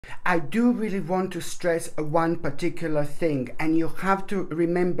I do really want to stress one particular thing, and you have to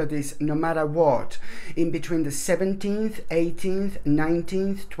remember this no matter what. In between the 17th, 18th,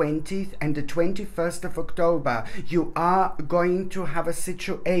 19th, 20th and the 21st of October, you are going to have a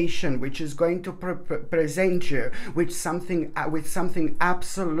situation which is going to present you with something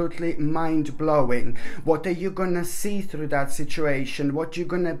absolutely mind-blowing. What are you gonna see through that situation? What you're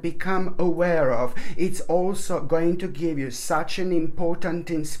gonna become aware of? It's also going to give you such an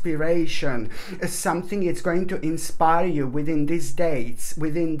important inspiration, something it's going to inspire you within these days,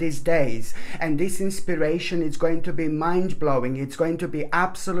 and this inspiration is going to be mind-blowing. It's going to be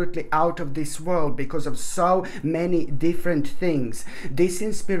absolutely out of this world because of so many different things. This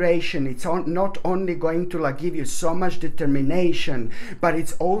inspiration, it's not only going to like give you so much determination, but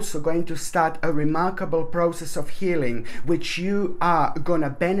it's also going to start a remarkable process of healing which you are gonna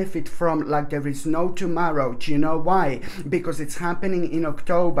benefit from like there is no tomorrow. Do you know why? Because it's happening in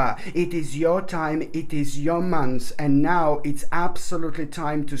October. It is your time, it is your month, and now it's absolutely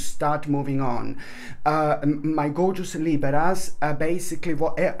time to start moving on. My gorgeous Libras, basically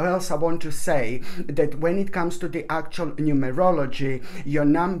what else I want to say, that when it comes to the actual numerology, your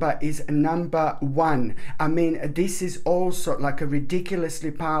number is number 1. I mean, this is also like a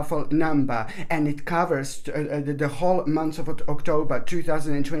ridiculously powerful number, and it covers the whole month of October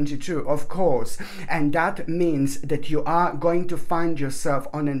 2022, of course, and that means that you are going to find yourself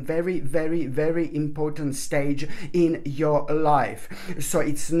on a very, very, very important stage in your life. So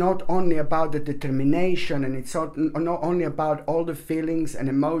it's not only about the determination, and it's not only about all the feelings and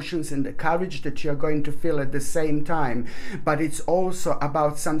emotions and the courage that you're going to feel at the same time, but it's also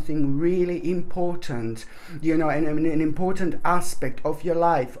about something really important, you know, and an important aspect of your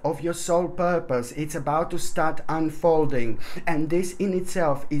life, of your soul purpose. It's about to start unfolding, and this in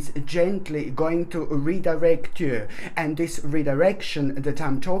itself is gently going to redirect you. And this redirection that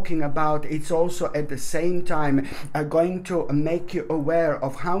I'm talking about, it's also at the same time going to make you aware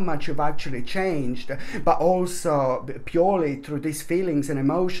of how much you've actually changed, but also purely through these feelings and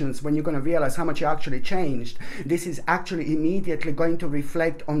emotions, when you're going to realize how much you actually changed, this is actually immediately going to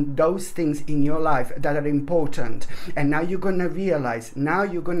reflect on those things in your life that are important. And now you're going to realize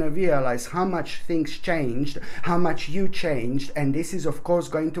how much things changed, how much you changed, and this is of course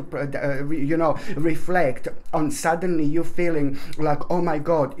going to you know, reflect on suddenly you feeling like, oh my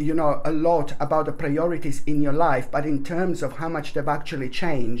god, you know a lot about the priorities in your life, but in terms of how much they've actually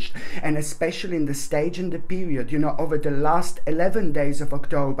changed, and especially in the stage and the period, you know, over the last 11 days of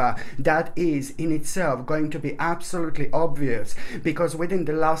October, that is in itself going to be absolutely obvious, because within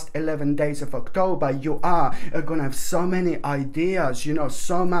the last 11 days of October you are gonna have so many ideas, you know,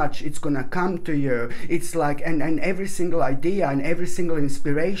 so much it's gonna come to you. It's like, and every single idea and every single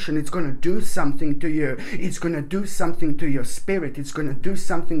inspiration, it's gonna do something to you. It's gonna do something to your spirit. It's gonna do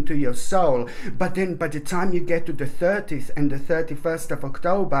something to your soul. But then by the time you get to the 30th and the 31st of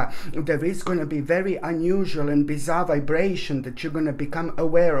October, there is gonna be very unusual and bizarre vibration that you're gonna become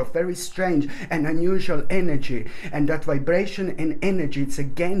aware of, very strange and unusual energy. And that vibration and energy, it's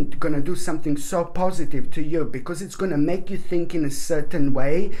again gonna do something so positive to you, because it's gonna make you think in a certain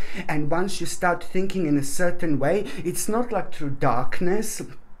way. And once you start thinking in a certain way, it's not like through darkness,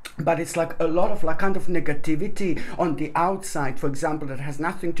 but it's like a lot of like kind of negativity on the outside, for example, that has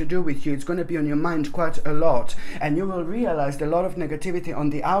nothing to do with you. It's going to be on your mind quite a lot, and you will realize that a lot of negativity on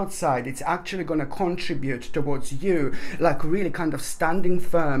the outside, it's actually going to contribute towards you, like really kind of standing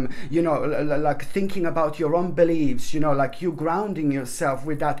firm, you know, like thinking about your own beliefs, you know, like you grounding yourself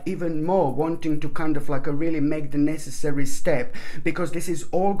with that even more, wanting to kind of like really make the necessary step, because this is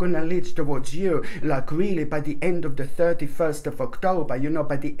all going to lead towards you, like really by the end of the 31st of October, you know,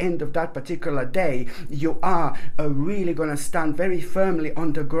 by the end of that particular day, you are really going to stand very firmly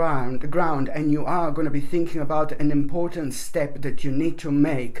on the ground, and you are going to be thinking about an important step that you need to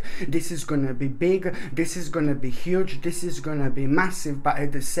make. This is going to be big, this is going to be huge, this is going to be massive, but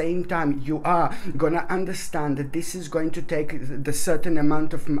at the same time you are going to understand that this is going to take the certain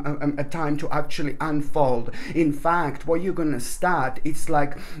amount of time to actually unfold. In fact, what you're going to start, it's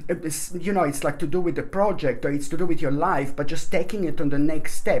like, you know, it's like to do with the project, or it's to do with your life, but just taking it on the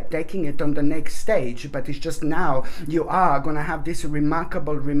next step, taking it on the next stage. But it's just now you are going to have this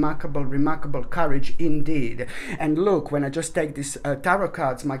remarkable courage indeed. And look, when I just take these tarot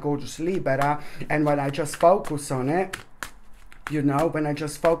cards, my gorgeous Libra, and when I just focus on it, you know, when I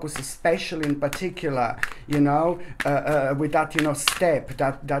just focus especially in particular, you know, with that, you know, step,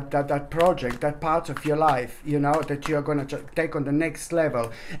 that project, that part of your life, you know, that you're going to take on the next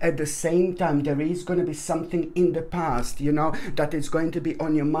level. At the same time, there is going to be something in the past, you know, that is going to be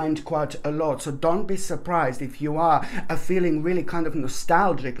on your mind quite a lot. So don't be surprised if you are feeling really kind of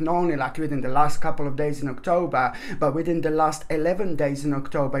nostalgic, not only like within the last couple of days in October, but within the last 11 days in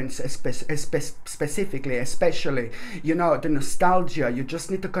October, and specifically, especially, you know, the nostalgia. You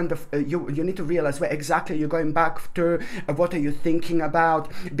just need to kind of you need to realize where exactly you're going back to, what are you thinking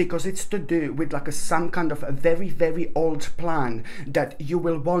about, because it's to do with like some kind of a very old plan that you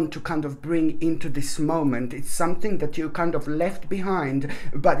will want to kind of bring into this moment. It's something that you kind of left behind,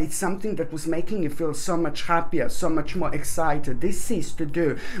 but it's something that was making you feel so much happier, so much more excited. This is to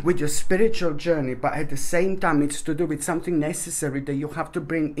do with your spiritual journey, but at the same time it's to do with something necessary that you have to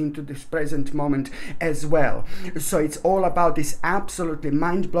bring into this present moment as well. So it's all about this absolutely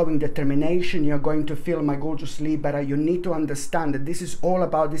mind-blowing determination you're going to feel, my gorgeous Libra. You need to understand that this is all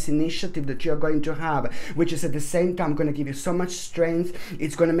about this initiative that you're going to have, which is at the same time going to give you so much strength.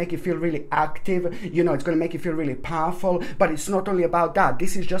 It's going to make you feel really active, you know, it's going to make you feel really powerful. But it's not only about that.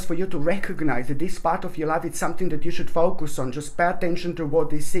 This is just for you to recognize that this part of your life, it's something that you should focus on. Just pay attention to what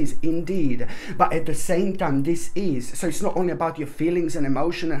this is, indeed. But at the same time, this is, so it's not only about your feelings and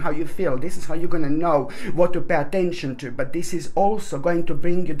emotion and how you feel. This is how you're going to know what to pay attention to, but this is also going to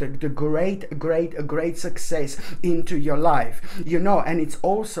bring you the great success into your life, you know. And it's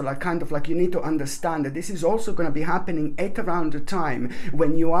also like kind of like you need to understand that this is also going to be happening at around the time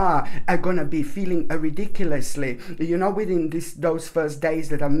when you are going to be feeling ridiculously, you know, within those first days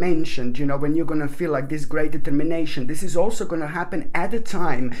that I mentioned, you know, when you're going to feel like this great determination. This is also going to happen at the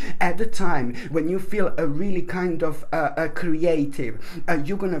time when you feel a really kind of creative.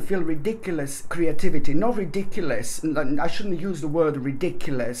 You're going to feel ridiculous creativity, not ridiculous, I shouldn't use the word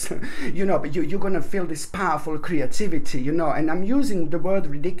ridiculous, you know, but you're going to feel this powerful creativity, you know. And I'm using the word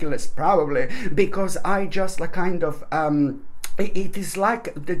ridiculous probably because I just like kind of it is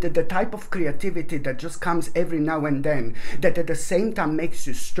like the type of creativity that just comes every now and then, that at the same time makes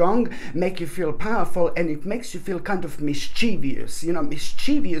you strong, make you feel powerful, and it makes you feel kind of mischievous. You know,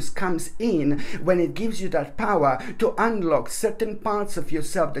 mischievous comes in when it gives you that power to unlock certain parts of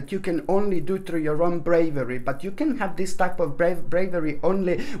yourself that you can only do through your own bravery. But you can have this type of bravery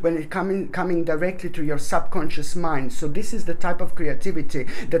only when it coming directly to your subconscious mind. So this is the type of creativity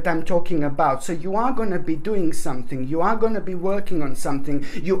that I'm talking about. So you are going to be doing something, you are going to be working on something,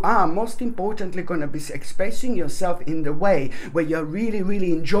 you are most importantly going to be expressing yourself in the way where you're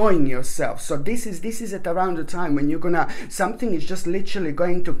really enjoying yourself. So this is at around the time when you're gonna, something is just literally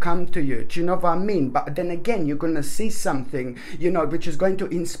going to come to you. Do you know what I mean? But then again, you're gonna see something, you know, which is going to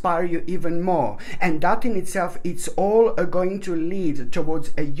inspire you even more, and that in itself, it's all going to lead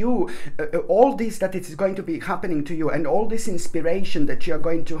towards all this that it's going to be happening to you, and all this inspiration that you're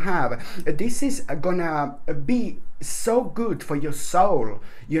going to have. This is gonna be so good for your soul,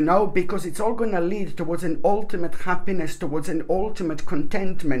 you know, because it's all going to lead towards an ultimate happiness, towards an ultimate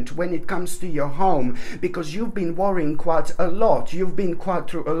contentment when it comes to your home, because you've been worrying quite a lot, you've been quite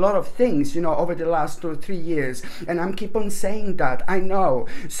through a lot of things, you know, over the last 2 or 3 years, and I'm keep on saying that, I know.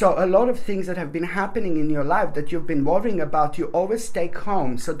 So a lot of things that have been happening in your life that you've been worrying about, you always take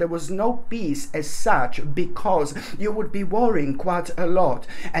home. So there was no peace as such because you would be worrying quite a lot,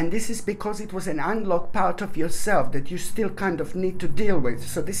 and this is because it was an unlocked part of yourself that you still kind of need to deal with.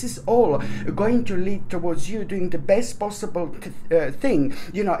 So this is all going to lead towards you doing the best possible thing,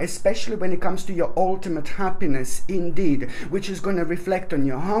 you know, especially when it comes to your ultimate happiness, indeed, which is going to reflect on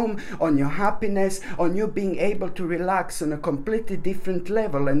your home, on your happiness, on you being able to relax on a completely different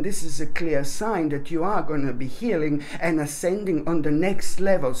level. And this is a clear sign that you are going to be healing and ascending on the next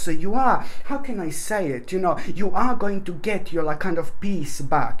level. So you are, how can I say it, you know, you are going to get your like kind of peace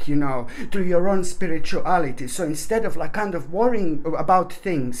back, you know, through your own spirituality. So instead of like kind of worrying about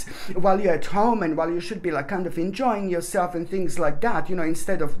things while you're at home and while you should be like kind of enjoying yourself and things like that, you know,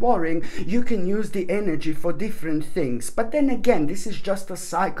 instead of worrying, you can use the energy for different things. But then again, this is just a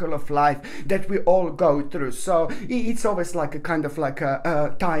cycle of life that we all go through. So it's always like a kind of like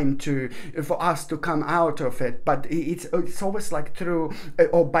a time for us to come out of it. But it's always like through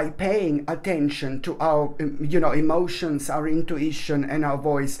or by paying attention to our, you know, emotions, our intuition and our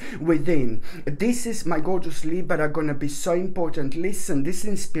voice within. This is, my gorgeous Libra, Libra are going to be so important. Listen, this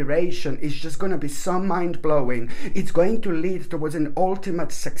inspiration is just going to be so mind-blowing. It's going to lead towards an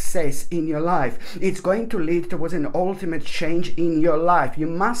ultimate success in your life. It's going to lead towards an ultimate change in your life. You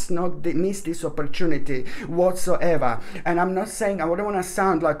must not miss this opportunity whatsoever. And I'm not saying, I don't want to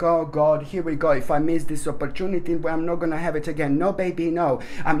sound like, oh God, here we go, if I miss this opportunity, I'm not going to have it again. No, baby, no.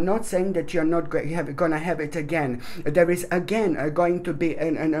 I'm not saying that you're not going to have it again. There is again going to be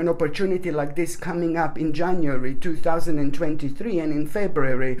an opportunity like this coming up in January 2023 and in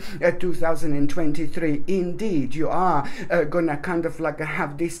February 2023. Indeed, you are gonna kind of like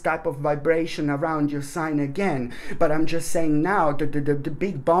have this type of vibration around your sign again. But I'm just saying now that the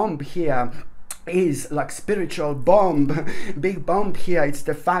big bomb here is like spiritual bomb. Big bomb here, it's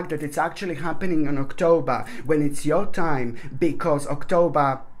the fact that it's actually happening in October when it's your time, because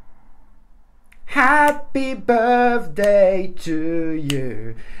October. Happy birthday to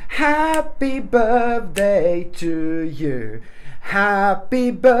you. Happy birthday to you.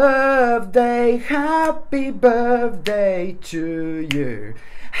 Happy birthday, happy birthday to you.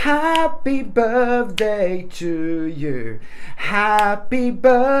 Happy birthday to you. Happy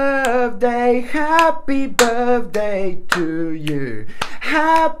birthday, happy birthday to you.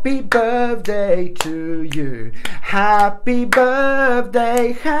 Happy birthday to you. Happy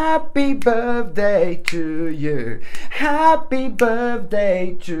birthday, happy birthday to you. Happy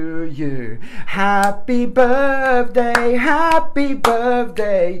birthday to you. Happy birthday, happy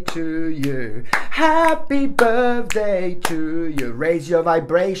birthday to you. Happy birthday to you. Raise your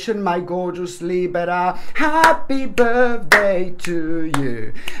vibration, my gorgeous Libra. Happy birthday to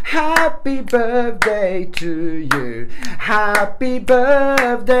you. Happy birthday to you. Happy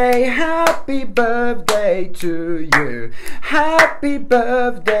birthday, happy birthday to you. Happy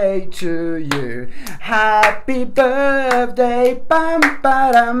birthday to you. Happy birthday, bam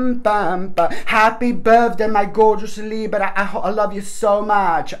bam bam bam. Happy birthday, my gorgeous Libra. I love you so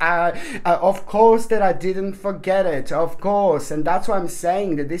much. Of course that I didn't forget it, of course, and that's why I'm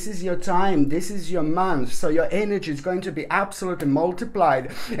saying that this is your time, this is your month, so your energy is going to be absolutely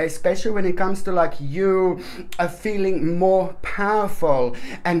multiplied, especially when it comes to like you feeling more powerful.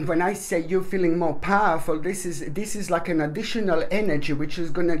 And when I say you feeling more powerful, this is like an additional energy which is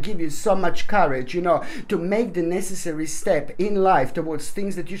going to give you so much courage, you know, to make the necessary step in life towards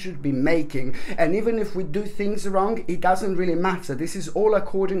things that you should be making. And even if we do things wrong, it doesn't really matter. This is all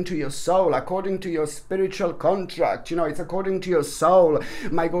according to your soul, according to your spiritual contract, you know, it's according to your soul,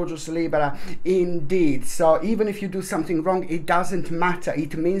 my gorgeous Libra, indeed. So even if you do something wrong, it doesn't matter.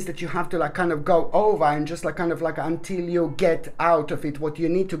 It means that you have to like kind of go over and just like kind of like until you get out of it what you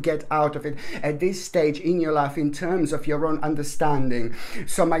need to get out of it at this stage in your life in terms of your own understanding.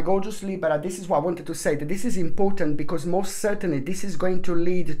 So my gorgeous Libra, this is what I wanted to say, that this is important because most certainly this is going to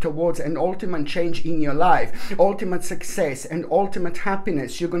lead towards an ultimate change in your life, ultimate success and ultimate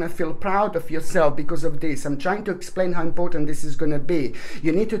happiness. You're going to feel proud of yourself because of this. I'm trying to explain how important this is going to be.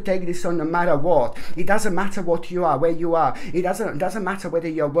 You need to take this on no matter what. It doesn't matter what you are, where you are. It doesn't matter whether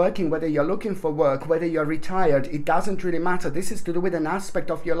you're working, whether you're looking for work, whether you're retired. It doesn't really matter. This is to do with an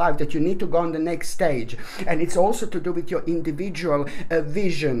aspect of your life that you need to go on the next stage. And it's also to do with your individual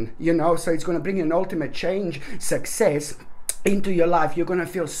vision, you know, so it's going to bring an ultimate change, success into your life. You're going to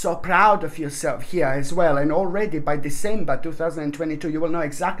feel so proud of yourself here as well. And already by December 2022, you will know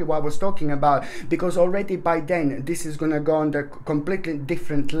exactly what I was talking about, because already by then this is going to go on the completely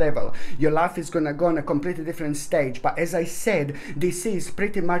different level. Your life is going to go on a completely different stage. But as I said, this is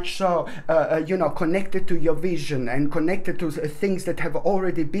pretty much so you know, connected to your vision and connected to things that have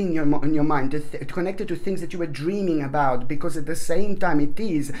already been in your mind, connected to things that you were dreaming about, because at the same time it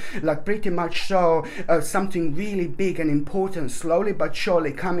is like pretty much so something really big and important slowly but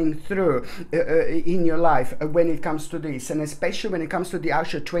surely coming through in your life when it comes to this. And especially when it comes to the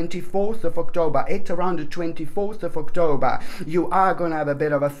actual 24th of October, at around the 24th of October, you are going to have a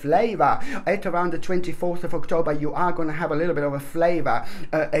bit of a flavor. At around the 24th of October, you are going to have a little bit of a flavor,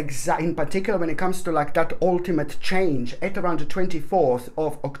 in particular when it comes to like that ultimate change. At around the 24th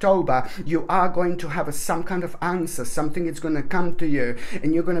of October, you are going to have some kind of answer, something is going to come to you,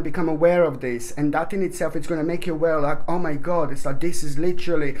 and you're going to become aware of this, and that in itself is going to make you aware, like, oh my God, it's like this is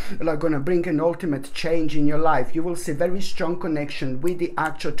literally like going to bring an ultimate change in your life. You will see very strong connection with the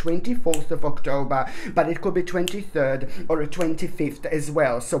actual 24th of October, but it could be 23rd or a 25th as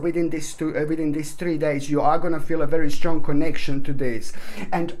well. So within these 3 days, you are going to feel a very strong connection to this.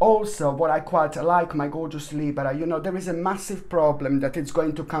 And also what I quite like, my gorgeous Libra, you know, there is a massive problem that it's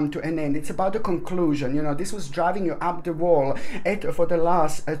going to come to an end. It's about the conclusion. You know, this was driving you up the wall for the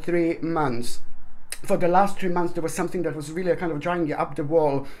last 3 months. For the last 3 months, there was something that was really kind of driving you up the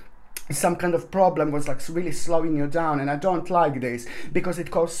wall. some kind of problem was like really slowing you down. And I don't like this, because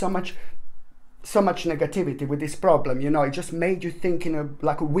it caused so much negativity with this problem. You know, it just made you think in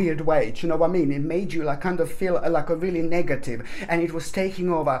a weird way. Do you know what I mean? It made you like kind of feel like a really negative, and it was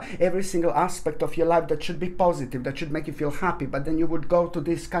taking over every single aspect of your life that should be positive, that should make you feel happy. But then you would go to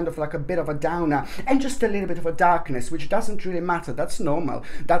this kind of like a bit of a downer and just a little bit of a darkness, which doesn't really matter. That's normal.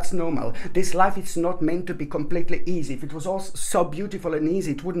 That's normal. This life is not meant to be completely easy. If it was all so beautiful and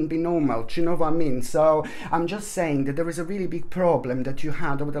easy, it wouldn't be normal. Do you know what I mean? So I'm just saying that there is a really big problem that you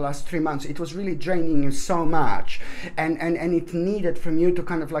had over the last 3 months. It was really draining you so much, and it needed from you to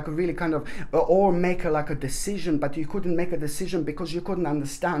kind of like really kind of or make a decision, but you couldn't make a decision because you couldn't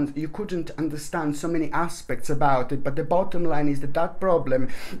understand so many aspects about it. But the bottom line is that problem,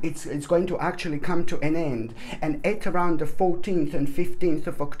 it's going to actually come to an end. And at around the 14th and 15th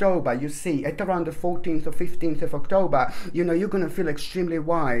of October, you see, at around the 14th or 15th of October, you know, you're going to feel extremely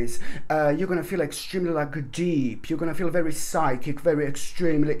wise. You're going to feel extremely like deep. You're going to feel very psychic, very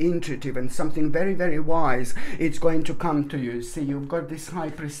extremely intuitive, and something very, very wise. It's going to come to you. See, you've got this High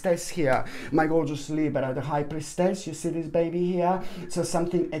Priestess here, my gorgeous Libra, the High Priestess. You see this baby here? So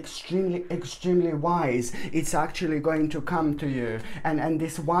something extremely, extremely wise, it's actually going to come to you. And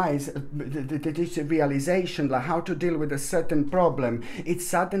this wise, this realization, like how to deal with a certain problem, it's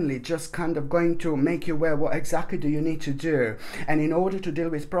suddenly just kind of going to make you aware what exactly do you need to do. And in order to deal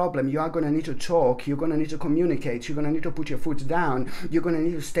with problem, you are going to need to talk, you're going to need to communicate, you're going to need to put your foot down, you're going to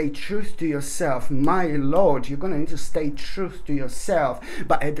need to stay true to yourself. My Lord, you're going to need to stay true to yourself,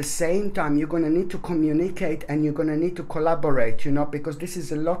 but at the same time you're going to need to communicate, and you're going to need to collaborate, you know, because this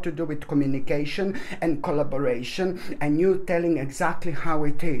is a lot to do with communication and collaboration, and you telling exactly how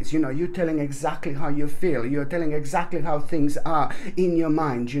it is, you know, you telling exactly how you feel, you're telling exactly how things are in your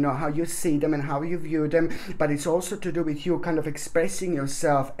mind, you know, how you see them and how you view them. But it's also to do with you kind of expressing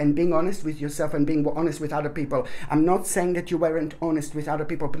yourself and being honest with yourself and being honest with other people. I'm not saying that you weren't honest with other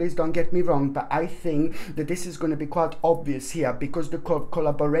people, please don't get me wrong, but I think that this is going to be quite obvious here, because the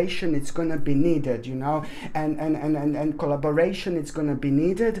collaboration is going to be needed, you know, and collaboration is going to be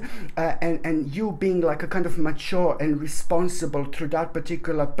needed, and you being like a kind of mature and responsible through that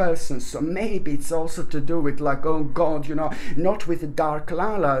particular person. So maybe it's also to do with like, oh God, you know, not with the dark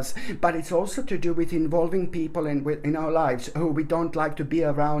lalas, but it's also to do with involving people in our lives who we don't like to be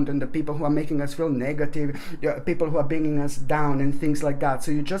around, and the people who are making us feel negative, people who are bringing us down and things like that.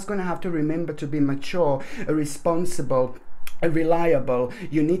 So you're just going to have to remember to be mature, responsible, reliable.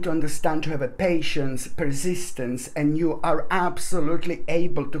 You need to understand to have a patience, persistence, and you are absolutely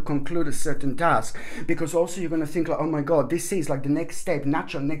able to conclude a certain task, because also you're going to think like, oh my God, this is like the next step,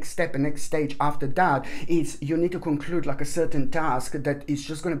 natural next step, and next stage after that is you need to conclude like a certain task that is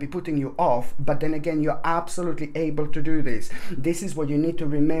just going to be putting you off. But then again, you're absolutely able to do this. This is what you need to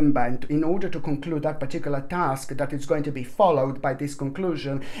remember, and in order to conclude that particular task that is going to be followed by this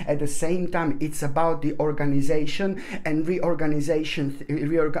conclusion, at the same time it's about the organization and reorganization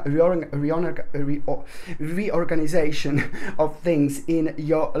of things in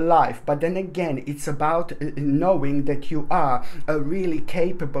your life. But then again, it's about knowing that you are really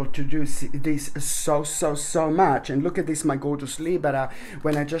capable to do this so much. And look at this, my gorgeous Libra,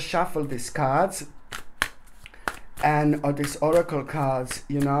 when I just shuffle these cards and these oracle cards,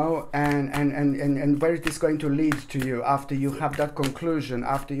 you know, and where is this going to lead to you after you have that conclusion,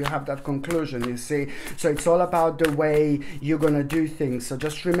 you see. So it's all about the way you're gonna do things. So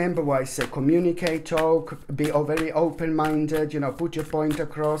just remember what I say: communicate, talk, be very open-minded, you know, put your point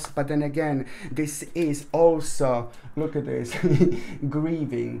across. But then again, this is also, look at this,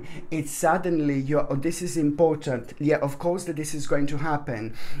 grieving. It's suddenly this is important. Yeah, of course that this is going to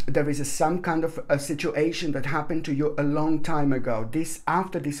happen. There is some kind of a situation that happened to you a long time ago.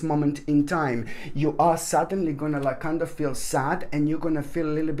 After this moment in time, you are suddenly gonna like kind of feel sad, and you're gonna feel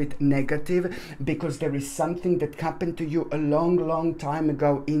a little bit negative, because there is something that happened to you a long time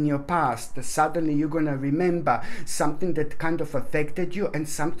ago in your past. Suddenly you're gonna remember something that kind of affected you, and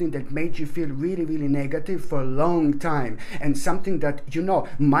something that made you feel really negative for a long time, and something that, you know,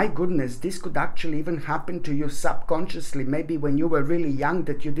 my goodness, this could actually even happen to you subconsciously, maybe when you were really young,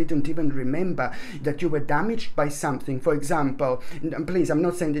 that you didn't even remember that you were damaged by something. For example, please, I'm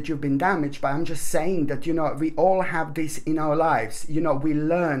not saying that you've been damaged, but I'm just saying that, you know, we all have this in our lives. You know, we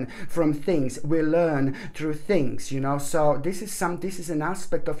learn from things, we learn through things, you know. So this is an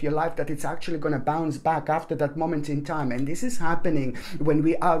aspect of your life that it's actually going to bounce back after that moment in time. And this is happening when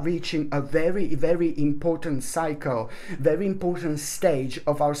we are reaching a very important cycle, very important stage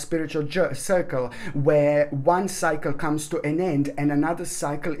of our spiritual circle, where one cycle comes to an end and another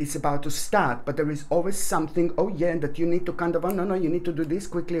cycle is about to start. But there is always something, oh yeah, and that you need to kind of, oh no, you need to do this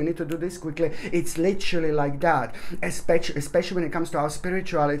quickly, you need to do this quickly. It's literally like that, especially when it comes to our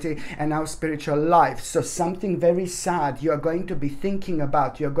spirituality and our spiritual life. So something very sad you are going to be thinking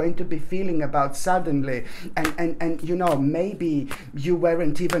about, you're going to be feeling about suddenly, and you know, maybe you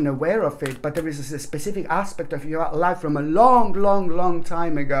weren't even aware of it, but there is a specific aspect of your life from a long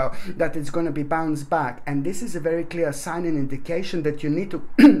time ago that it's going to be bounced back. And this is a very clear sign and indication that you need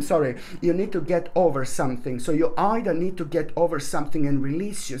to sorry, you need to get over something. So you either need to get over something and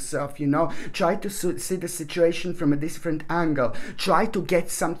release yourself, you know, try to see the situation from a different angle, try to get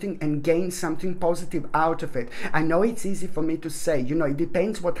something and gain something positive out of it. I know it's easy for me to say, you know, it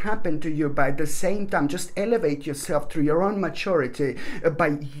depends what happened to you, but at the same time, just elevate yourself through your own maturity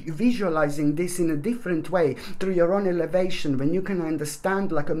by visualizing this in a different way, through your own elevation, when you can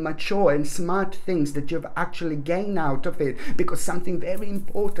understand like a mature and smart things that you've actually gained out of it, because something very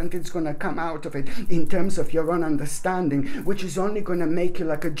important is going to come out of it in terms of your own understanding, which is only going to make you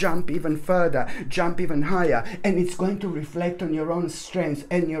like a jump even further, jump even higher, and it's going to reflect on your own strength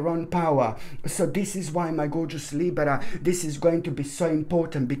and your own power. So this is why, my gorgeous Libra, this is going to be so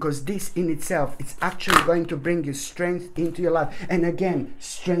important, because this in itself, it's actually going to bring you strength into your life. And again,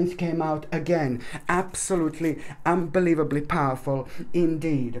 strength came out again. Absolutely unbelievably powerful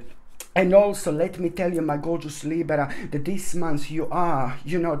indeed. And also, let me tell you, my gorgeous Libra, that this month you are,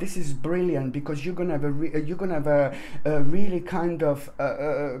 you know, this is brilliant, because you're gonna have a really kind of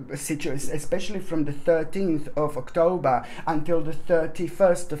situation, especially from the 13th of October until the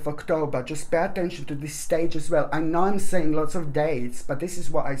 31st of October. Just pay attention to this stage as well. I know I'm saying lots of dates, but this is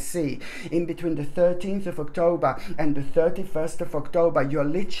what I see. In between the 13th of October and the 31st of October, you're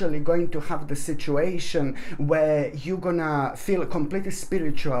literally going to have the situation where you're gonna feel completely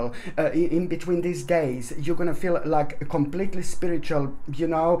spiritual. In between these days, you're gonna feel like completely spiritual, you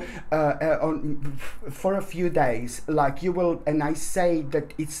know, for a few days. Like you will, and I say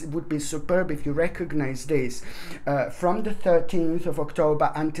that it would be superb if you recognize this, from the 13th of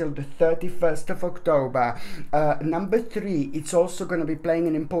October until the 31st of October. Number 3, it's also going to be playing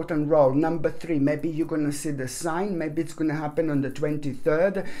an important role. Number 3, maybe you're going to see the sign, maybe it's going to happen on the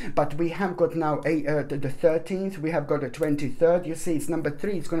 23rd, but we have got now the 13th, we have got the 23rd. You see, it's number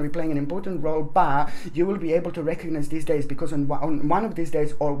 3, it's going to be playing an important role, but you will be able to recognize these days, because on one of these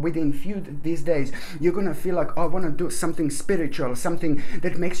days, or within few these days, you're gonna feel like, oh, I want to do something spiritual, something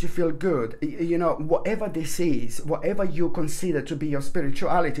that makes you feel good. You know, whatever this is, whatever you consider to be your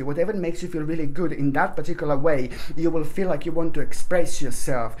spirituality, whatever makes you feel really good in that particular way, you will feel like you want to express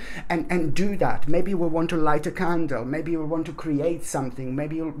yourself and do that. Maybe you will want to light a candle, maybe you will want to create something,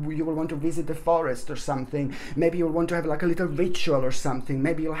 maybe you will want to visit the forest or something, maybe you'll want to have like a little ritual or something,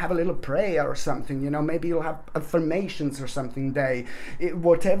 maybe you'll have a little prayer or something, you know, maybe you'll have affirmations or something day.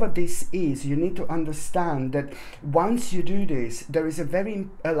 Whatever this is, you need to understand that once you do this, there is a very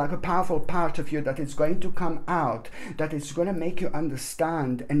like a powerful part of you that is going to come out, that is going to make you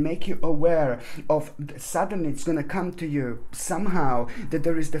understand and make you aware of, suddenly it's going to come to you somehow that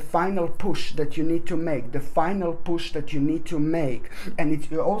there is the final push that you need to make, the final push that you need to make. And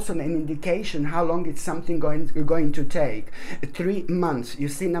it's also an indication how long it's something going to take. 3 months. You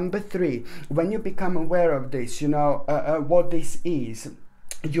see, number 3, when you become aware of this, you know, what this is,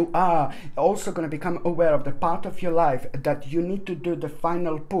 you are also going to become aware of the part of your life that you need to do the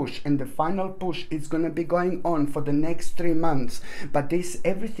final push, and the final push is going to be going on for the next 3 months. But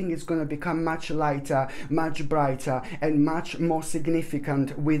everything is going to become much lighter, much brighter, and much more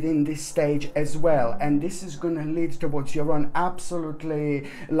significant within this stage as well. And this is going to lead towards your own absolutely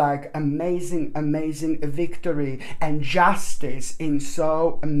like amazing victory and justice in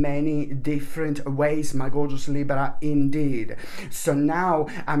so many different ways, my gorgeous Libra, indeed. So now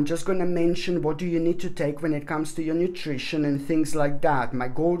I'm just going to mention what do you need to take when it comes to your nutrition and things like that. My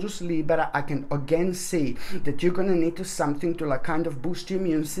gorgeous Libra, I can again see that you're going to need something to like kind of boost your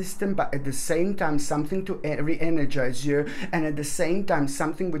immune system, but at the same time something to re-energize you, and at the same time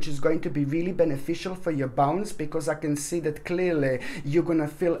something which is going to be really beneficial for your bones, because I can see that clearly you're going to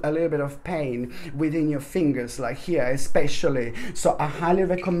feel a little bit of pain within your fingers, like here especially. So I highly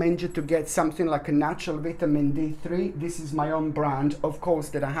recommend you to get something like a natural vitamin D3. This is my own brand, of course,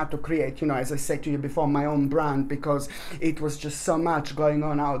 that I had to create, you know, as I said to you before, my own brand, because it was just so much going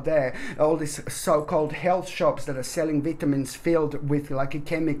on out there. All these so-called health shops that are selling vitamins filled with like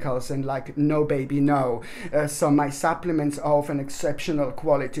chemicals and like no baby no. So my supplements are of an exceptional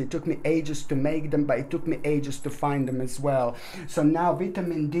quality. It took me ages to make them, but it took me ages to find them as well. So now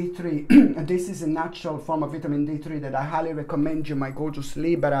vitamin D3, this is a natural form of vitamin D3 that I highly recommend you, my gorgeous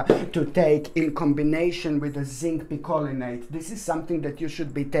Libra, to take in combination with the zinc picolinate. This is something that you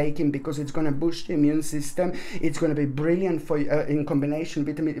should be taking, because it's going to boost your immune system. It's going to be brilliant for in combination.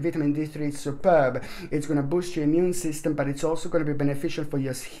 Vitamin D3 is superb. It's going to boost your immune system, but it's also going to be beneficial for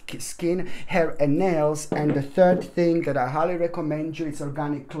your skin, hair and nails. And the third thing that I highly recommend you is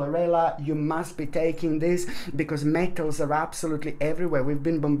organic chlorella. You must be taking this because metals are absolutely everywhere. We've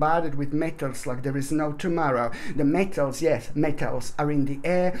been bombarded with metals like there is no tomorrow. The metals, yes, metals are in the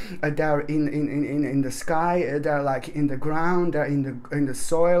air, they're in the sky, they're like in the ground, they're in the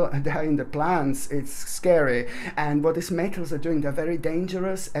soil, they're in the plants. It's scary. And what these metals are doing, they're very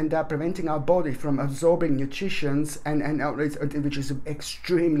dangerous, and they're preventing our body from absorbing nutrients, which is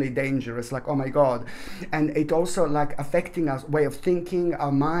extremely dangerous, like, oh my god. And it also like affecting our way of thinking,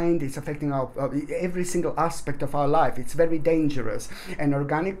 our mind. It's affecting our every single aspect of our life. It's very dangerous. And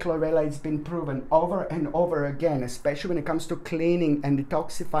organic chlorella has been proven over and over again, especially when it comes to cleaning and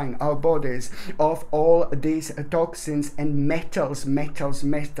detoxifying our bodies of all these toxins and metals,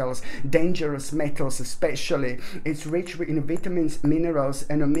 dangerous metals especially. It's rich in vitamins, minerals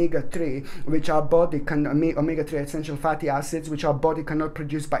and omega-3, which our body can, omega-3 essential fatty acids, which our body cannot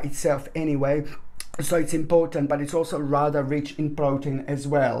produce by itself anyway. So it's important, but it's also rather rich in protein as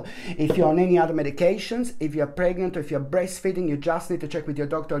well. If you're on any other medications, if you're pregnant or if you're breastfeeding, you just need to check with your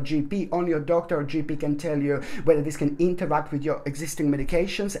doctor or GP. Only your doctor or GP can tell you whether this can interact with your existing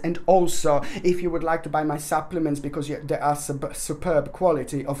medications. And also, if you would like to buy my supplements, because they are superb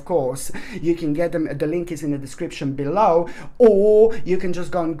quality, of course, you can get them. The link is in the description below, or you can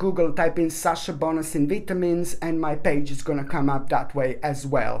just go on Google, type in Sasha Bonasin vitamins, and my page is going to come up that way as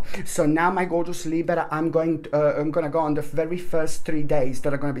well. So now, my gorgeous Libra, I'm going to go on the very first 3 days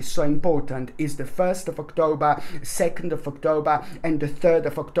that are going to be so important. Is the 1st of October, 2nd of October and the 3rd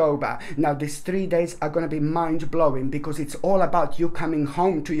of October. Now these 3 days are going to be mind-blowing, because it's all about you coming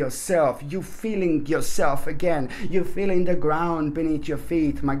home to yourself, you feeling yourself again, you feeling the ground beneath your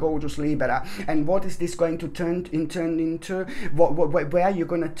feet, my gorgeous Libra. And what is this going to turn into? Where are you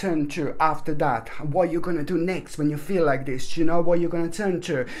going to turn to after that? What are you going to do next when you feel like this? You know what you're going to turn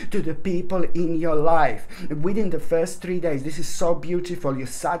to the people in your life. Within the first 3 days, this is so beautiful. You're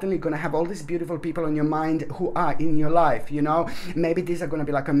suddenly going to have all these beautiful people on your mind who are in your life, you know. Maybe these are going to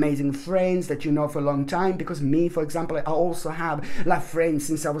be like amazing friends that you know for a long time, because me, for example, I also have like friends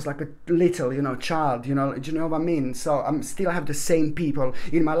since I was like a little, you know, child, you know, do you know what I mean? So I'm still have the same people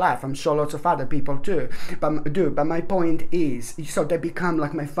in my life. I'm sure lots of other people too, but my point is, so they become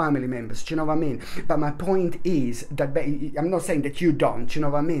like my family members, do you know what I mean? But my point is that I'm not saying that you don't, you know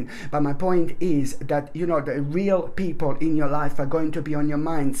what I mean? But my point is that, you know, the real people in your life are going to be on your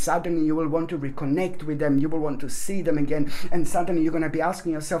mind. Suddenly you will want to reconnect with them, you will want to see them again, and suddenly you're going to be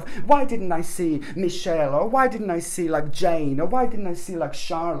asking yourself, why didn't I see Michelle, or why didn't I see like Jane, or why didn't I see like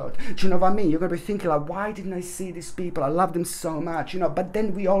Charlotte? Do you know what I mean? You're going to be thinking like, why didn't I see these people? I love them so much, you know. But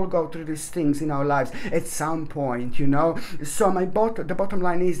then we all go through these things in our lives at some point, you know. So the bottom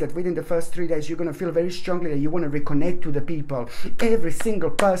line is that within the first 3 days, you're going to feel very strongly that you want to reconnect with the people. Every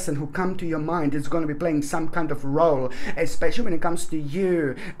single person who come to your mind is going to be playing some kind of role, especially when it comes to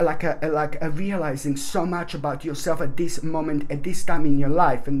you, like realizing so much about yourself at this moment, at this time in your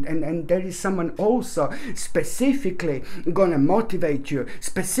life. And there is someone also specifically going to motivate you,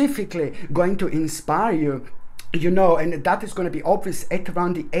 specifically going to inspire you, you know. And that is going to be obvious at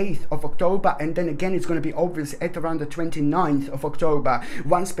around the 8th of October, and then again it's going to be obvious at around the 29th of October.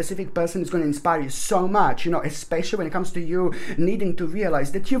 One specific person is going to inspire you so much, you know, especially when it comes to you needing to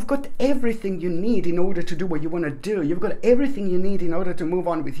realize that you've got everything you need in order to do what you want to do. You've got everything you need in order to move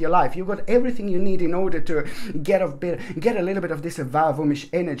on with your life. You've got everything you need in order to get a little bit of this Vavumish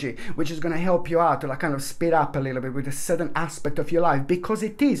energy, which is going to help you out to like kind of speed up a little bit with a certain aspect of your life, because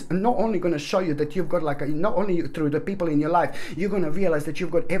it is not only going to show you that you've got like not only through the people in your life, you're going to realize that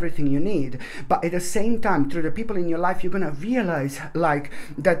you've got everything you need, but at the same time, through the people in your life, you're going to realize like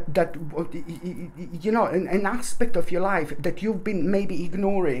that you know, an aspect of your life that you've been maybe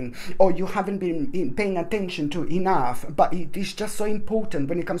ignoring, or you haven't been paying attention to enough, but it is just so important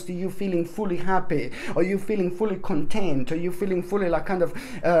when it comes to you feeling fully happy, or you feeling fully content, or you feeling fully like kind of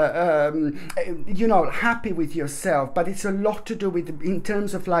you know, happy with yourself. But it's a lot to do with in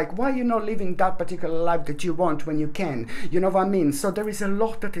terms of like why you're not living that particular life that you want when you can, you know what I mean? So there is a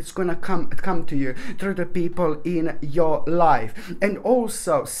lot that is going to come to you through the people in your life. And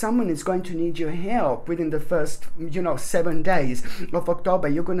also someone is going to need your help within the first, you know, 7 days of October.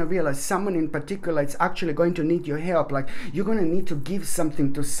 You're going to realize someone in particular is actually going to need your help. Like you're going to need to give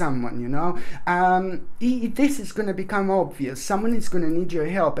something to someone, you know. This is going to become obvious. Someone is going to need your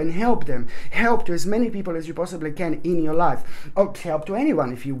help, and help them. Help to as many people as you possibly can in your life, or help to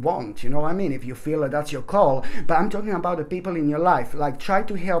anyone if you want, you know what I mean? If you feel that that's your call, well, but I'm talking about the people in your life. Like, try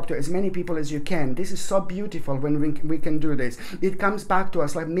to help to as many people as you can. This is so beautiful when we can do this. It comes back to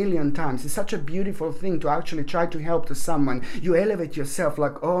us like a million times. It's such a beautiful thing to actually try to help to someone. You elevate yourself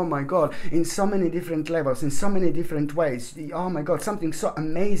like, oh my God, in so many different levels, in so many different ways. Oh my God, something so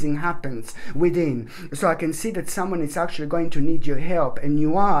amazing happens within. So I can see that someone is actually going to need your help, and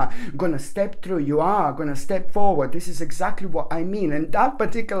you are gonna step through, you are gonna step forward. This is exactly what I mean. And that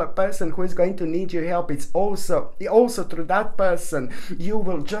particular person who is going to need your help, it's also through that person you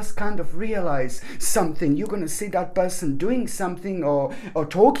will just kind of realize something. You're gonna see that person doing something or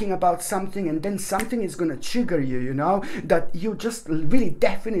talking about something, and then something is gonna trigger you, you know, that you just really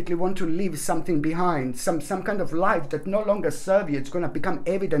definitely want to leave something behind, some kind of life that no longer serve you. It's gonna become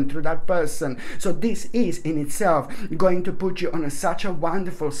evident through that person. So this is in itself going to put you on such a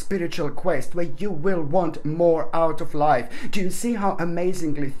wonderful spiritual quest where you will want more out of life. Do you see how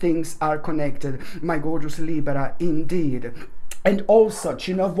amazingly things are connected, my gorgeous Libra? Indeed. And also,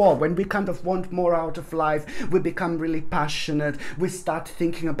 you know what, when we kind of want more out of life, we become really passionate, we start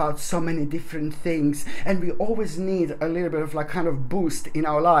thinking about so many different things, and we always need a little bit of like kind of boost in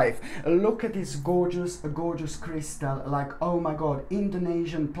our life. Look at this gorgeous crystal, like, oh my God,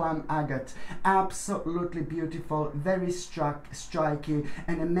 Indonesian plum agate, absolutely beautiful, very striking,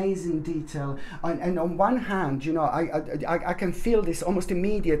 an amazing detail. And on one hand, you know, I can feel this almost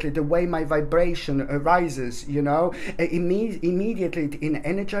immediately, the way my vibration rises, you know, immediately it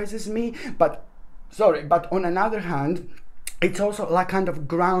energizes me, but on another hand, it's also like kind of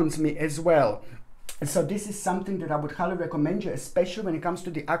grounds me as well. So this is something that I would highly recommend you, especially when it comes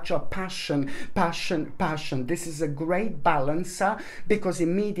to the actual passion. This is a great balancer because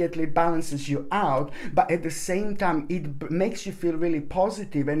immediately balances you out, but at the same time it makes you feel really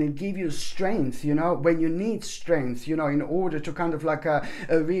positive, and it gives you strength, you know, when you need strength, you know, in order to kind of like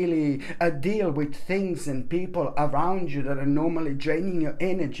really deal with things and people around you that are normally draining your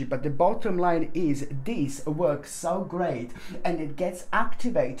energy. But the bottom line is this works so great, and it gets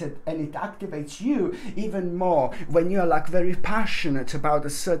activated, and it activates you even more when you're like very passionate about a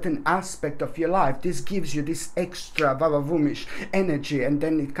certain aspect of your life. This gives you this extra vavavumish energy, and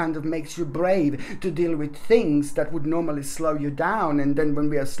then it kind of makes you brave to deal with things that would normally slow you down. And then when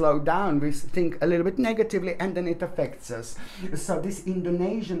we are slowed down, we think a little bit negatively, and then it affects us. So this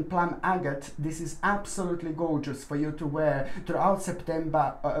Indonesian plum agate, this is absolutely gorgeous for you to wear throughout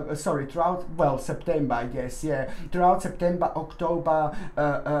September, September, I guess, yeah, throughout September, October,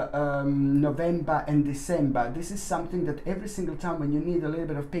 November and December. This is something that every single time when you need a little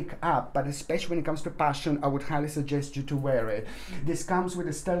bit of pick up, but especially when it comes to passion, I would highly suggest you to wear it. This comes with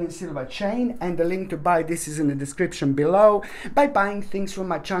a sterling silver chain, and the link to buy this is in the description below. By buying things from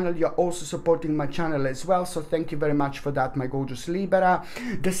my channel, you're also supporting my channel as well, so thank you very much for that, my gorgeous Libra.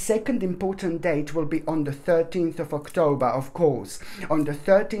 The second important date will be on the 13th of October, of course. On the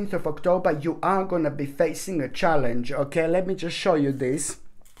 13th of October, you are going to be facing a challenge, okay? Let me just show you this.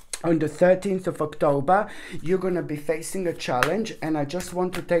 On the 13th of October, you're going to be facing a challenge, and I just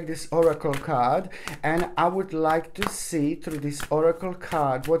want to take this oracle card, and I would like to see through this oracle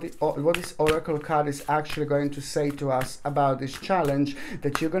card what this oracle card is actually going to say to us about this challenge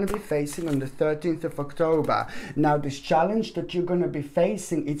that you're going to be facing on the 13th of October. Now, this challenge that you're going to be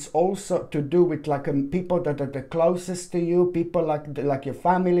facing, it's also to do with like people that are the closest to you, people like your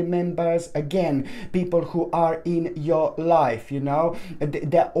family members, again, people who are in your life, you know,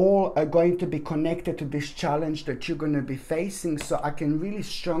 they're all are going to be connected to this challenge that you're going to be facing. So I can really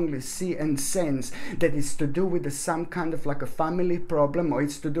strongly see and sense that it's to do with some kind of like a family problem, or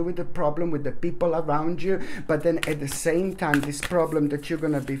it's to do with the problem with the people around you. But then at the same time, this problem that you're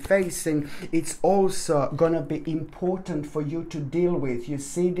going to be facing, it's also going to be important for you to deal with. You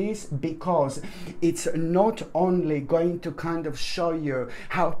see this? Because it's not only going to kind of show you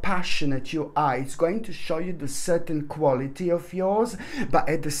how passionate you are, it's going to show you the certain quality of yours, but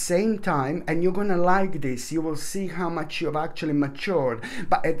at the same time, and you're gonna like this, you will see how much you've actually matured,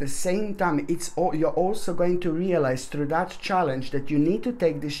 but at the same time, you're also going to realize through that challenge that you need to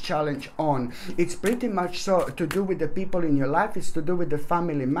take this challenge on. It's pretty much so to do with the people in your life, it's to do with the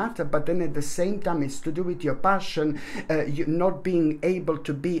family matter, but then at the same time, it's to do with your passion, you not being able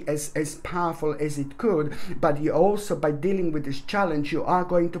to be as powerful as it could. But you also, by dealing with this challenge, you are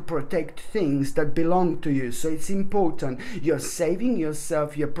going to protect things that belong to you. So it's important. You're saving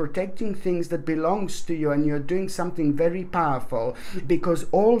yourself, you're protecting things that belongs to you, and you're doing something very powerful, because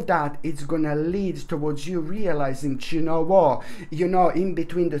all that it's gonna lead towards you realizing, you know what, you know, in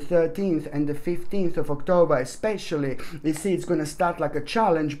between the 13th and the 15th of October especially, you see, it's gonna start like a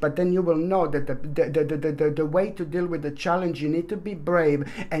challenge, but then you will know that the way to deal with the challenge, you need to be brave,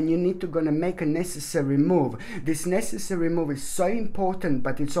 and you need to gonna make a necessary move. This necessary move is so important,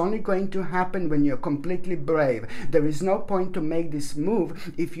 but it's only going to happen when you're completely brave. There is no point to make this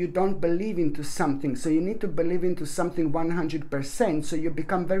move if you don't believe into something. So you need to believe into something 100%, so you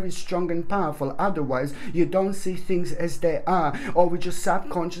become very strong and powerful. Otherwise, you don't see things as they are, or we just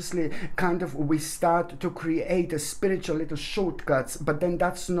subconsciously kind of, we start to create a spiritual little shortcuts, but then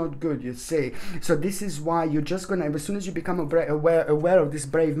that's not good, you see. So this is why you're just gonna, as soon as you become aware of this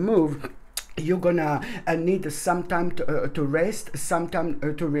brave move, you're gonna need some time to rest, some time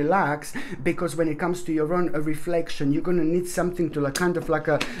to relax, because when it comes to your own reflection, you're gonna need something to like, kind of like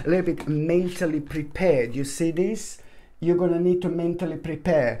a little bit mentally prepared. You see this? You're going to need to mentally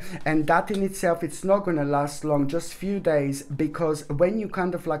prepare, and that in itself, it's not going to last long, just few days, because when you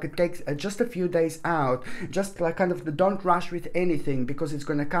kind of like, it takes just a few days out, just like kind of, don't rush with anything, because it's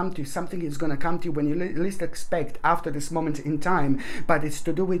going to come to you, something is going to come to you when you least expect after this moment in time, but it's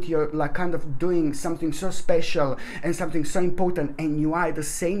to do with your like kind of doing something so special and something so important, and you are at the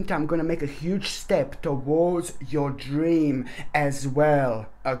same time going to make a huge step towards your dream as well.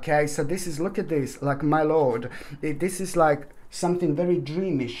 Okay, so this is, look at this, like, my lord, this is like something very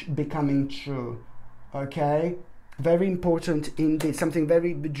dreamish becoming true. Okay, very important indeed, something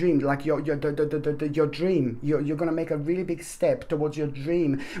very dream, like your dream. You're gonna make a really big step towards your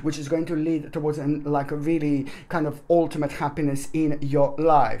dream, which is going to lead towards like a really kind of ultimate happiness in your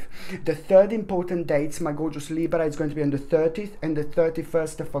life. The third important dates, my gorgeous Libra, is going to be on the 30th and the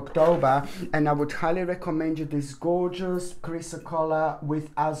 31st of October, and I would highly recommend you this gorgeous chrysocolla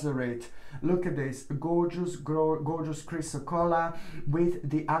with azurite. Look at this, gorgeous chrysocolla with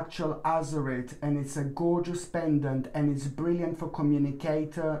the actual azurite, and it's a gorgeous pendant, and it's brilliant for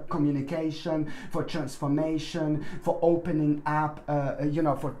communication, for transformation, for opening up, you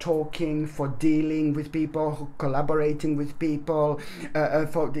know, for talking, for dealing with people, collaborating with people.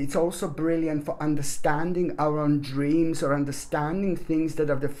 It's also brilliant for understanding our own dreams, or understanding things that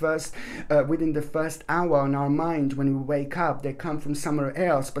are the first, within the first hour on our mind when we wake up. They come from somewhere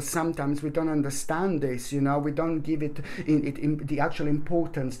else, but sometimes we don't understand this, you know, we don't give it the actual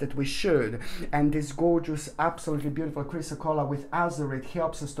importance that we should. And this gorgeous, absolutely beautiful chrysocolla with azurite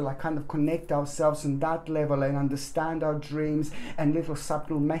helps us to like kind of connect ourselves on that level and understand our dreams and little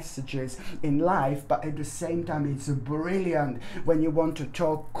subtle messages in life. But at the same time, it's brilliant when you want to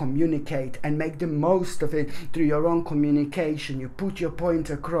talk, communicate, and make the most of it through your own communication. You put your point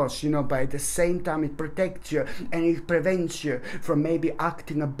across, you know, but at the same time it protects you and it prevents you from maybe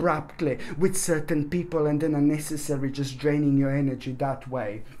acting abruptly with certain people and then unnecessarily just draining your energy that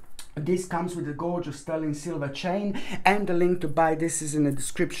way. This comes with a gorgeous sterling silver chain, and the link to buy this is in the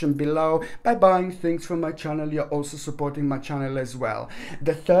description below. By buying things from my channel, you're also supporting my channel as well.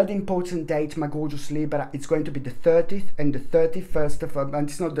 The third important date, my gorgeous Libra, it's going to be the 30th and the 31st of, and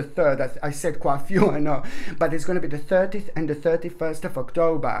it's not the third, I said quite a few, I know, but it's going to be the 30th and the 31st of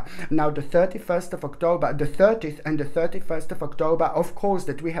October. Now the 31st of October, the 30th and the 31st of October, of course,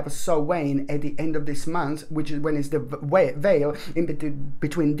 that we have a Samhain at the end of this month, which is when is the veil in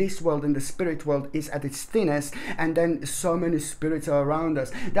between this world and the spirit world is at its thinnest, and then so many spirits are around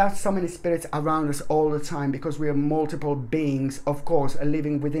us. There are so many spirits around us all the time, because we are multiple beings, of course,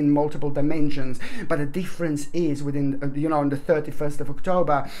 living within multiple dimensions. But the difference is within, you know, on the 31st of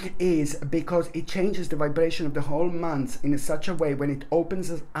October, is because it changes the vibration of the whole month in such a way when it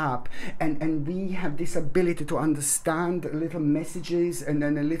opens us up, and we have this ability to understand little messages and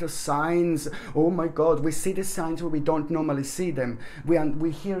then little signs. Oh my God, we see the signs where we don't normally see them.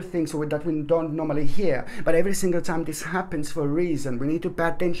 We hear things that we don't normally hear, but every single time this happens for a reason. We need to pay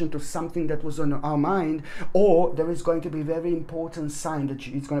attention to something that was on our mind, or there is going to be a very important sign that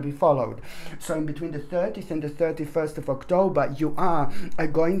it's going to be followed. So in between the 30th and the 31st of October, you are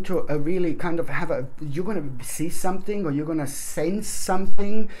going to really kind of have you're going to see something, or you're going to sense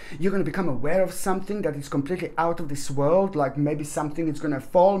something. You're going to become aware of something that is completely out of this world, like maybe something is going to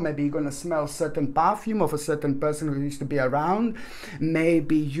fall, maybe you're going to smell certain perfume of a certain person who used to be around,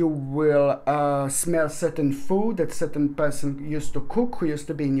 maybe you will smell certain food that certain person used to cook, who used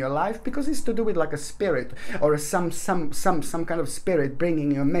to be in your life, because it's to do with like a spirit or some kind of spirit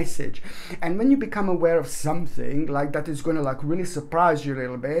bringing you a message. And when you become aware of something like that is going to like really surprise you a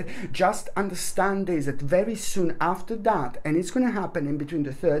little bit, just understand this, that very soon after that, and it's going to happen in between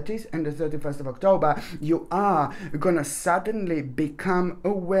the 30th and the 31st of October, you are going to suddenly become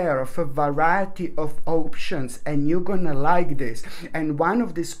aware of a variety of options, and you're going to like this. And one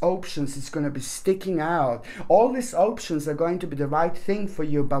of these options is going to be sticking out. All these options are going to be the right thing for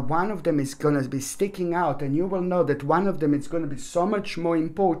you, but one of them is going to be sticking out, and you will know that one of them is going to be so much more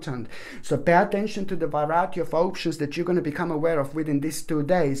important. So pay attention to the variety of options that you're going to become aware of within these 2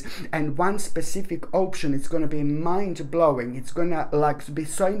 days. And one specific option, it's going to be mind-blowing. It's going to like be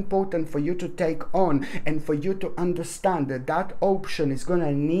so important for you to take on, and for you to understand that that option is going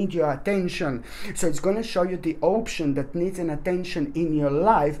to need your attention. So it's going to show you the option that needs an attention in your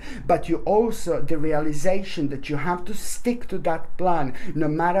life, but you also the realization that you have to stick to that plan no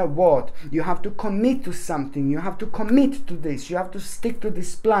matter what. You have to commit to something. You have to commit to this. You have to stick to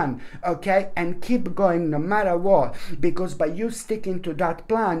this plan, okay, and keep going no matter what, because by you sticking to that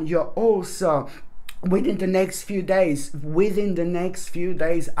plan, you're also within the next few days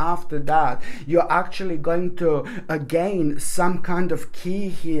after that, you're actually going to gain some kind of key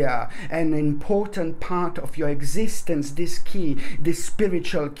here, an important part of your existence. This key, this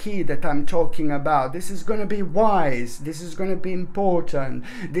spiritual key that I'm talking about, this is going to be wise, this is going to be important,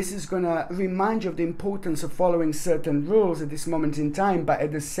 this is going to remind you of the importance of following certain rules at this moment in time. But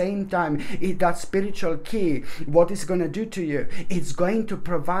at the same time, that spiritual key, what it's going to do to you, it's going to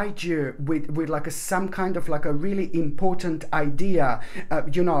provide you with like some kind of like a really important idea,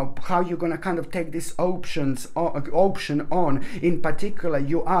 you know, how you're going to kind of take this option on. In particular,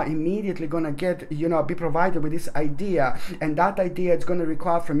 you are immediately going to get, you know, be provided with this idea, and that idea is going to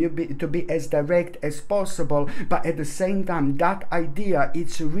require from you to be as direct as possible. But at the same time, that idea,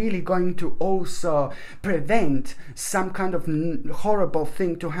 it's really going to also prevent some kind of horrible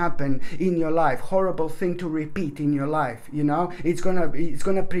thing to happen in your life, horrible thing to repeat in your life. You know, it's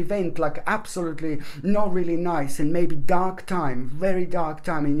gonna prevent like absolutely not really nice and maybe dark time, very dark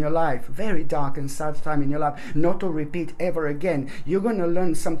time in your life, very dark and sad time in your life, not to repeat ever again. You're gonna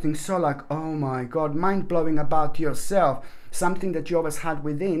learn something so like, oh my God, mind-blowing about yourself, something that you always had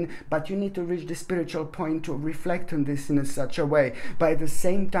within, but you need to reach the spiritual point to reflect on this in such a way. But at the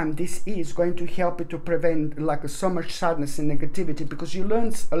same time, this is going to help you to prevent like so much sadness and negativity, because you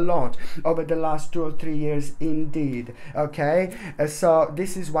learned a lot over the last 2 or 3 years indeed, okay? So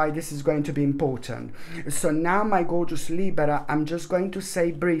this is why this is going to be important. So now, my gorgeous Libra, I'm just going to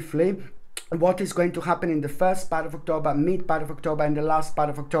say briefly what is going to happen in the first part of October, mid part of October, and the last part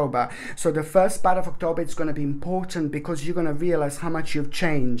of October. So the first part of October, it's going to be important because you're going to realize how much you've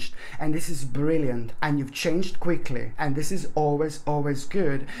changed, and this is brilliant, and you've changed quickly, and this is always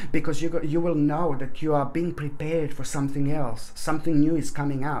good, because you will know that you are being prepared for something else, something new is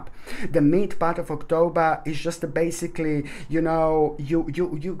coming up. The mid part of October is just basically, you know, you're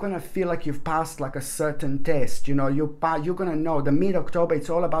going to feel like you've passed like a certain test. You know, you're going to know the mid October, it's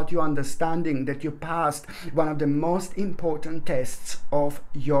all about you understanding that you passed one of the most important tests of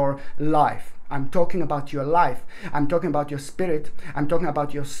your life. I'm talking about your life. I'm talking about your spirit. I'm talking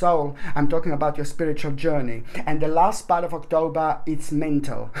about your soul. I'm talking about your spiritual journey. And the last part of October, it's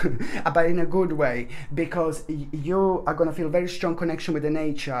mental, but in a good way, because you are going to feel very strong connection with the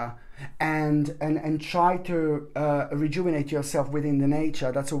nature, and try to rejuvenate yourself within the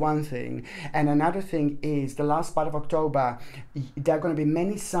nature. That's one thing. And another thing is the last part of October, there are going to be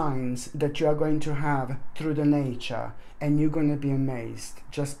many signs that you are going to have through the nature, and you're going to be amazed.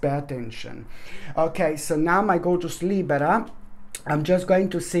 Just pay attention. Okay, so now, my gorgeous Libra, I'm just going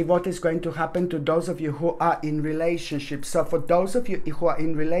to see what is going to happen to those of you who are in relationships. So for those of you who are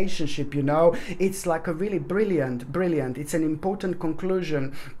in relationship, you know, it's like a really brilliant, it's an important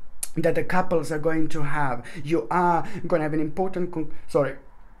conclusion that the couples are going to have. You are going to have an important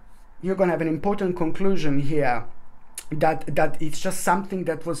you're going to have an important conclusion here, that it's just something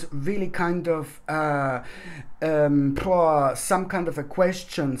that was really kind of some kind of a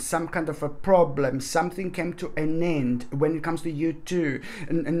question, some kind of a problem, something came to an end when it comes to you two,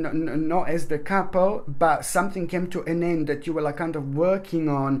 not as the couple, but something came to an end that you were like kind of working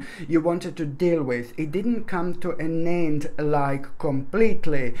on, you wanted to deal with. It didn't come to an end like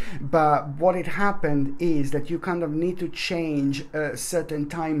completely, but what it happened is that you kind of need to change a certain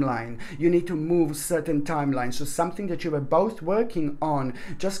timeline. You need to move certain timelines. So something that you were both working on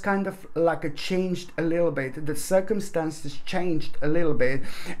just kind of like changed a little bit. the circumstances changed a little bit,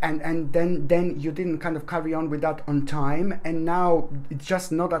 and then you didn't kind of carry on with that on time, and now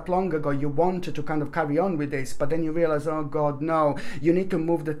just not that long ago you wanted to kind of carry on with this, but then you realize, oh God, no, you need to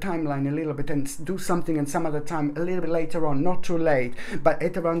move the timeline a little bit and do something in some other time, a little bit later on, not too late, but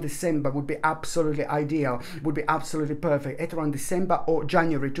at around December would be absolutely ideal, would be absolutely perfect, at around December or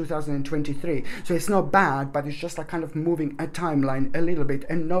January 2023. So it's not bad, but it's just like kind of moving a timeline a little bit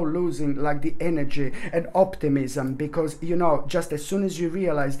and no losing like the energy and optimism, because you know, just as soon as you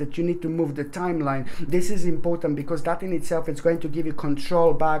realize that you need to move the timeline, this is important, because that in itself is going to give you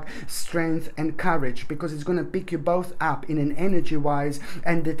control back, strength and courage, because it's going to pick you both up in an energy wise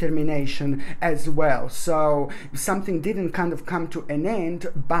and determination as well. So something didn't kind of come to an end,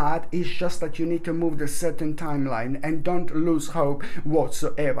 but it's just that you need to move the certain timeline, and don't lose hope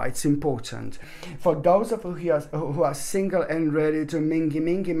whatsoever. It's important. For those of you who are single and ready to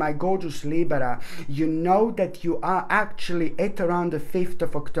mingy, my gorgeous Libra, you know that you are actually at around the 5th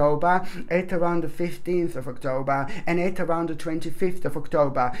of October, at around the 15th of October, and at around the 25th of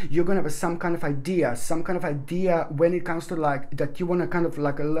October, you're going to have some kind of idea when it comes to like that you want to kind of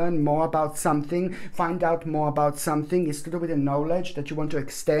like learn more about something, find out more about something. It's to do with the knowledge that you want to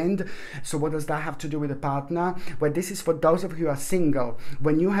extend. So what does that have to do with a partner? Well, this is for those of you who are single.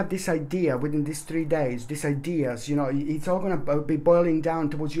 When you have this idea within these 3 days, these ideas, you know, it's all going to be boiling down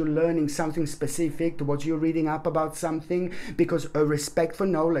towards you learning something specific, towards you reading up about something, because a respect for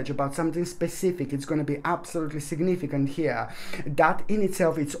knowledge about something specific, it's going to be absolutely significant here. That in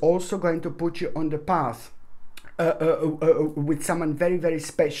itself, it's also going to put you on the path with someone very, very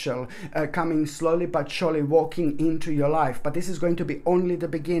special coming slowly but surely, walking into your life. But this is going to be only the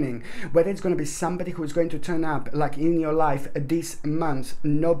beginning. Whether it's going to be somebody who is going to turn up like in your life this month,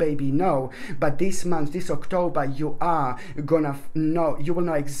 no baby, no, but this month, this October, you are gonna know, you will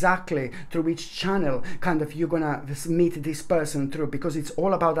know exactly through which channel kind of you're gonna meet this person through, because it's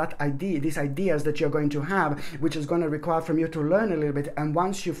all about that idea, these ideas that you're going to have, which is going to require from you to learn a little bit. And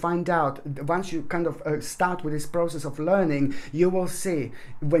once you find out, once you kind of start with this process of learning, you will see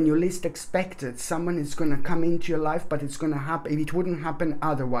when you least expect it, someone is going to come into your life, but it's going to happen, it wouldn't happen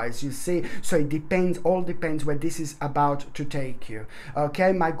otherwise, you see. So it depends, all depends where this is about to take you.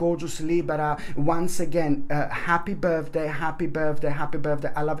 Okay, my gorgeous Libra, once again, happy birthday, happy birthday, happy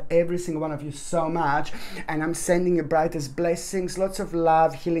birthday. I love every single one of you so much, and I'm sending you brightest blessings, lots of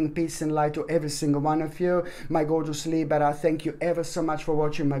love, healing, peace and light to every single one of you, my gorgeous Libra. Thank you ever so much for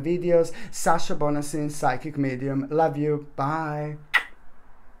watching my videos. Sasha Bonasin, psychic medium. Love you. Bye.